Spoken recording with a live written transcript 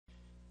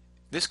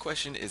This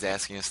question is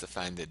asking us to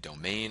find the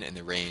domain and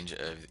the range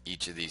of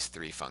each of these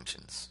three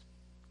functions.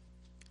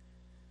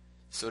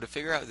 So to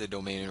figure out the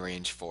domain and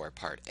range for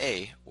part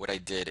A, what I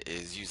did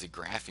is use a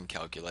graphing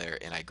calculator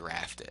and I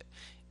graphed it.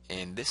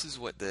 And this is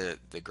what the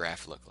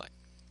graph looked like.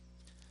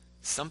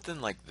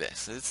 Something like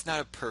this. It's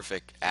not a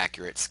perfect,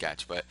 accurate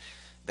sketch, but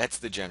that's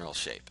the general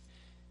shape.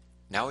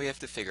 Now we have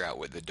to figure out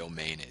what the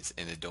domain is.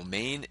 And the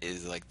domain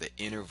is like the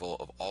interval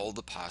of all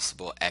the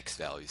possible x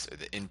values, or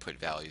the input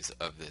values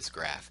of this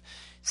graph.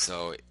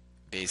 So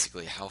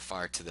basically, how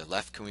far to the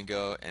left can we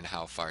go and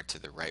how far to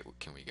the right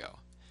can we go?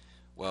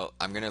 Well,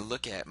 I'm going to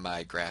look at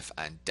my graph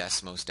on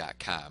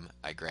Desmos.com.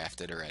 I graphed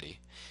it already.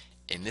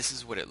 And this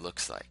is what it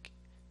looks like.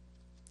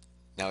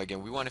 Now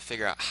again, we want to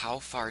figure out how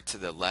far to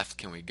the left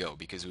can we go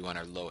because we want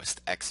our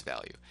lowest x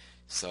value.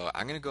 So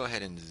I'm going to go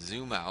ahead and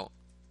zoom out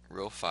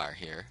real far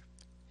here.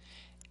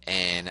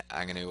 And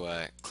I'm going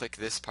to click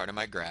this part of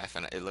my graph,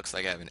 and it looks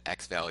like I have an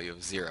x value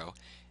of 0.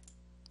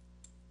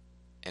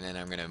 And then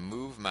I'm going to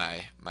move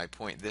my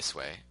point this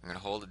way. I'm going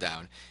to hold it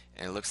down,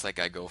 and it looks like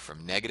I go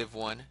from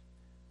 -1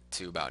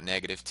 to about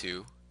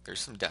 -2. There's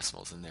some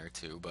decimals in there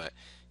too, but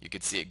you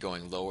could see it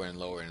going lower and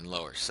lower and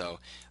lower. So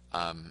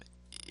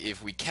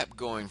if we kept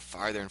going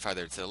farther and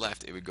farther to the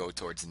left, it would go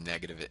towards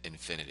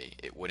 -infinity.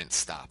 It wouldn't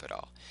stop at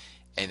all.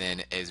 And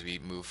then as we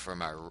move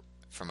from our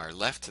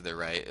left to the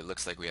right, it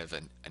looks like we have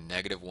a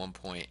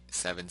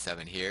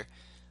 -1.77 here.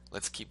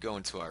 Let's keep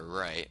going to our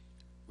right.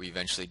 We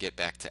eventually get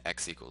back to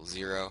x equals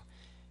 0,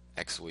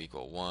 x will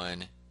equal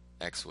 1,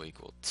 x will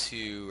equal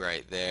 2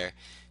 right there.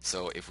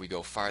 So if we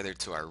go farther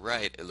to our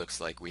right, it looks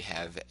like we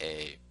have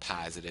a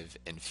positive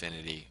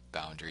infinity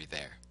boundary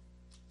there.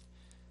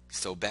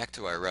 So back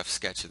to our rough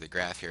sketch of the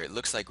graph here, it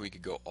looks like we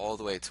could go all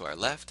the way to our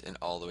left and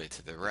all the way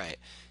to the right.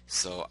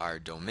 So our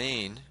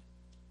domain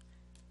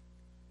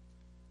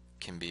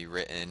can be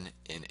written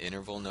in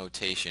interval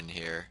notation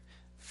here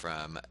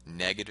from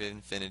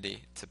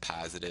 -infinity to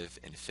positive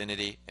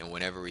infinity, and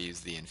whenever we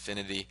use the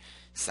infinity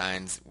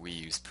signs, we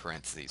use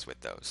parentheses with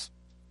those.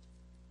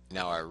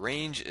 Now our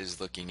range is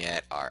looking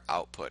at our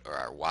output, or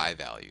our y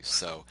values.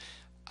 So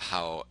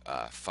how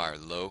far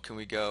low can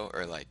we go,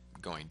 or like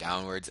going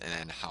downwards, and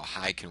then how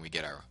high can we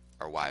get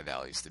our y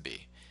values to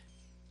be.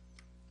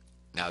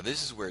 Now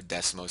this is where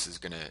Desmos is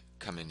going to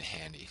come in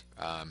handy.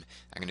 I'm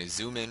going to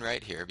zoom in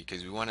right here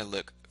because we want to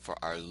look for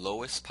our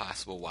lowest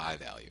possible y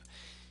value.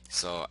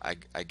 So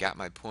I got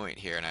my point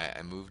here, and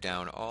I moved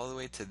down all the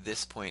way to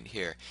this point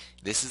here.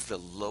 This is the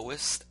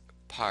lowest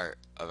part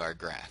of our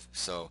graph.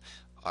 So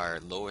our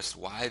lowest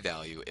y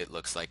value, it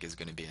looks like, is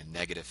going to be a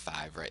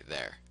 -5 right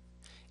there.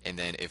 And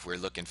then if we're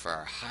looking for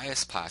our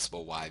highest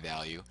possible y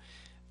value,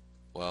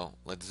 well,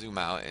 let's zoom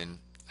out, and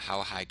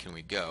how high can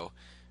we go?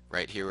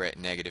 Right here we're at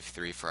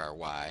 -3 for our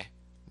y,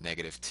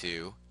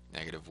 -2,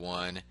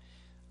 -1,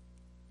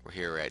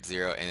 here we're at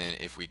 0, and then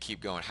if we keep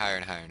going higher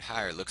and higher and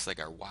higher, it looks like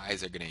our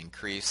y's are going to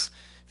increase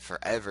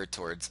forever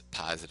towards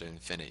positive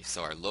infinity.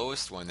 So our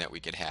lowest one that we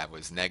could have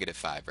was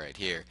 -5 right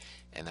here,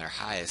 and our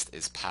highest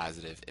is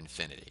positive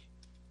infinity.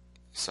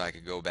 So I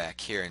could go back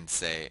here and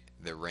say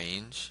the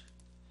range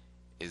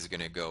is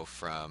going to go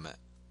from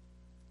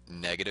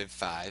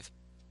 -5,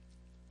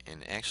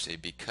 and actually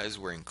because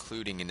we're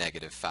including a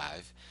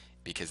 -5,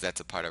 because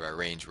that's a part of our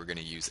range, we're going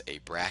to use a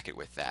bracket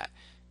with that.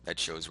 That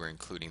shows we're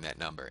including that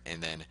number.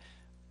 And then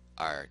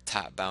our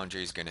top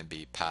boundary is going to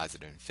be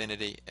positive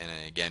infinity, and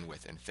then again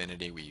with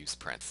infinity we use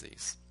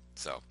parentheses.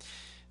 So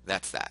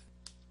that's that.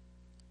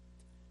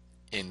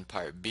 In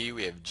part B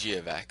we have g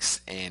of x,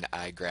 and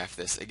I graphed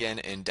this again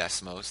in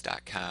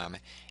Desmos.com,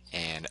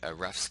 and a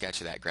rough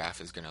sketch of that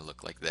graph is going to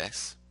look like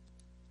this.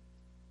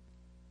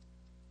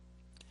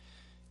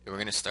 And we're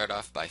going to start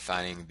off by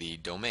finding the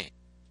domain.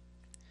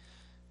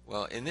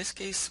 Well, in this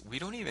case we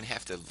don't even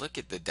have to look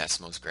at the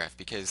Desmos graph,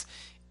 because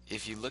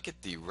if you look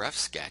at the rough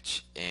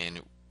sketch,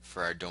 and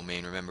for our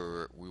domain,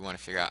 remember we want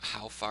to figure out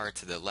how far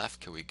to the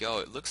left can we go.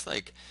 It looks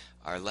like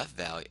our left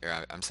value,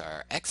 or I'm sorry,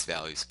 our x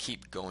values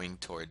keep going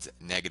towards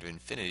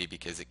 -infinity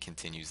because it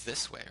continues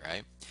this way,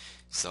 right?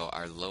 So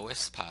our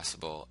lowest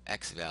possible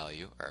x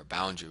value, or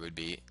boundary, would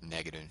be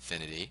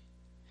 -infinity.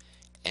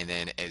 And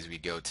then as we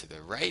go to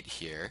the right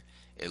here,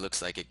 it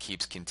looks like it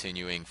keeps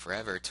continuing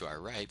forever to our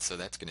right, so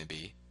that's going to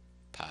be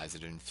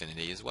positive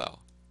infinity as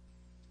well.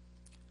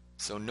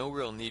 So no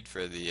real need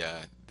for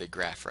the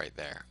graph right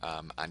there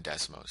on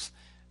Desmos.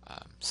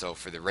 So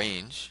for the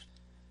range,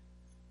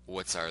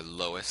 what's our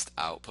lowest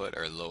output,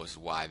 or lowest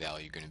y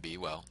value, going to be?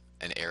 Well,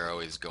 an arrow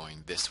is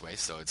going this way,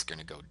 so it's going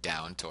to go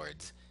down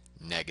towards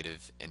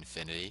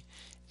 -infinity.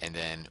 And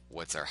then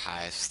what's our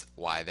highest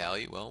y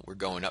value? Well, we're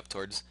going up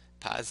towards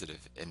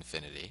positive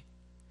infinity.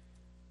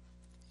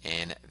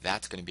 And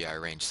that's going to be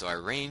our range. So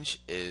our range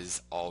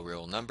is all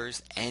real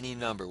numbers. Any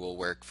number will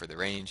work for the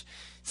range.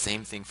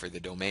 Same thing for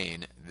the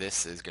domain.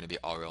 This is going to be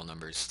all real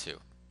numbers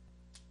too.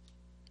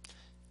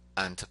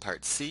 On to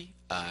part C.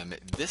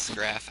 This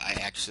graph I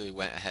actually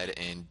went ahead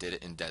and did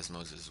it in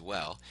Desmos as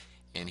well.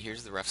 And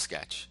here's the rough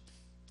sketch.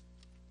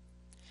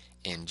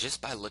 And just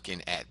by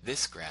looking at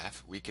this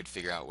graph, we could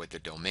figure out what the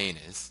domain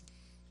is,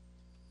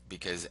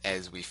 because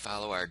as we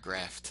follow our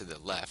graph to the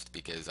left,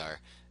 because our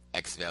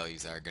x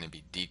values are going to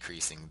be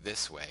decreasing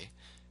this way,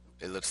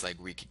 it looks like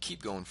we could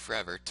keep going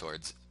forever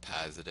towards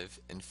positive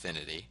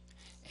infinity.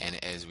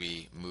 And as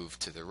we move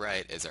to the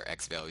right, as our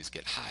x values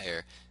get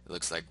higher, it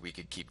looks like we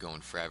could keep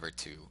going forever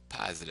to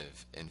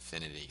positive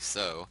infinity.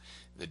 So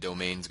the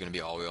domain is going to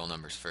be all real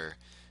numbers for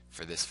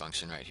this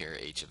function right here,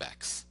 h of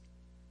x.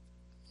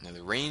 Now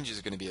the range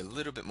is going to be a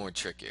little bit more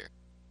trickier.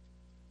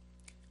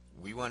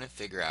 We want to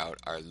figure out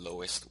our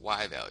lowest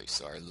y value,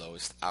 so our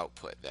lowest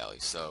output value.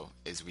 So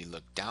as we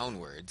look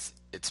downwards,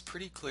 it's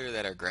pretty clear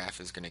that our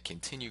graph is going to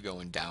continue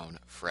going down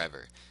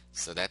forever.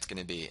 So that's going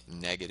to be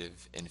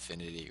negative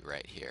infinity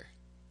right here.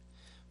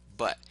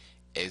 But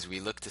as we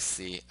look to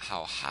see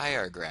how high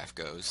our graph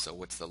goes, so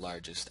what's the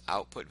largest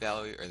output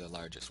value or the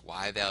largest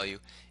y value,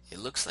 it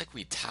looks like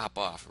we top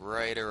off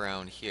right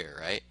around here,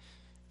 right?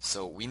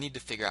 So we need to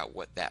figure out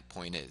what that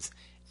point is.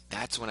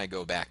 That's when I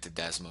go back to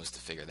Desmos to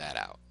figure that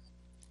out.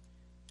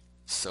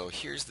 So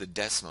here's the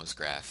Desmos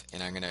graph,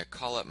 and I'm going to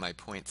call up my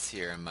points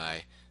here in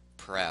my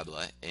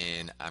parabola,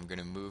 and I'm going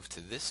to move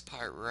to this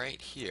part right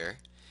here,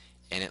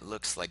 and it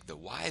looks like the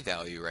y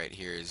value right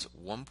here is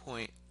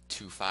 1.25.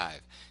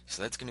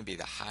 So that's going to be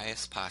the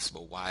highest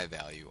possible y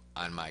value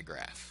on my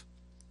graph.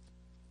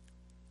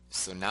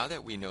 So now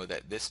that we know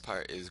that this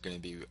part is going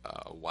to be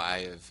a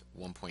y of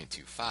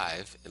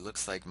 1.25, it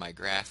looks like my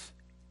graph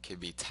could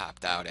be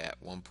topped out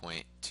at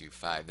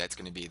 1.25. That's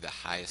going to be the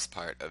highest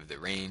part of the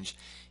range,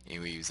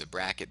 and we use a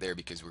bracket there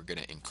because we're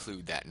going to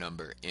include that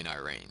number in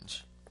our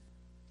range.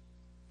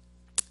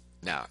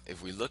 Now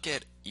if we look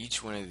at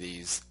each one of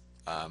these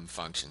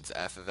functions,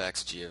 f of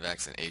x, g of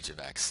x, and h of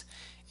x,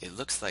 it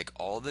looks like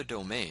all the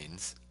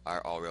domains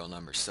are all real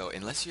numbers. So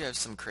unless you have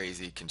some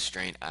crazy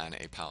constraint on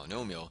a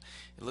polynomial,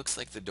 it looks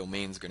like the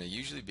domain is going to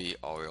usually be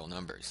all real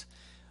numbers.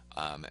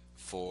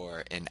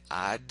 For an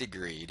odd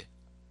degreed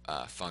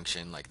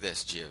function like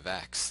this, g of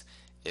x,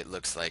 it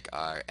looks like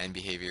our end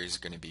behavior is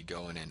going to be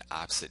going in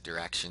opposite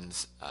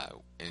directions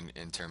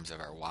in terms of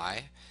our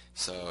y.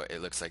 So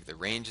it looks like the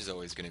range is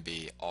always going to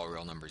be all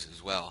real numbers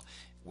as well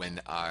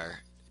when our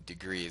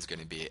degree is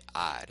going to be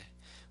odd.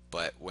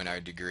 But when our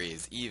degree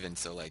is even,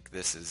 so like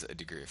this is a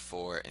degree of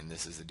 4 and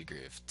this is a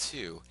degree of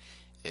 2,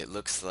 it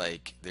looks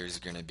like there's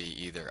going to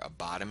be either a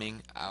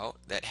bottoming out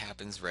that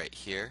happens right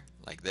here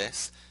like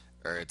this,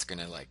 or it's going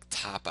to like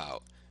top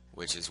out,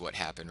 which is what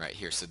happened right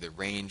here. So the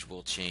range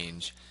will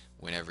change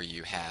whenever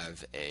you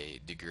have a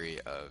degree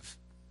of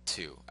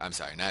 2. I'm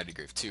sorry, not a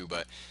degree of 2,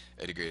 but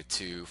a degree of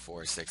 2,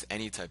 4, 6,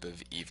 any type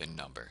of even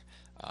number.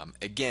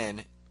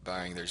 Again,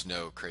 barring there's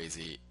no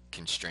crazy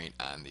constraint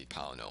on the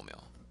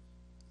polynomial.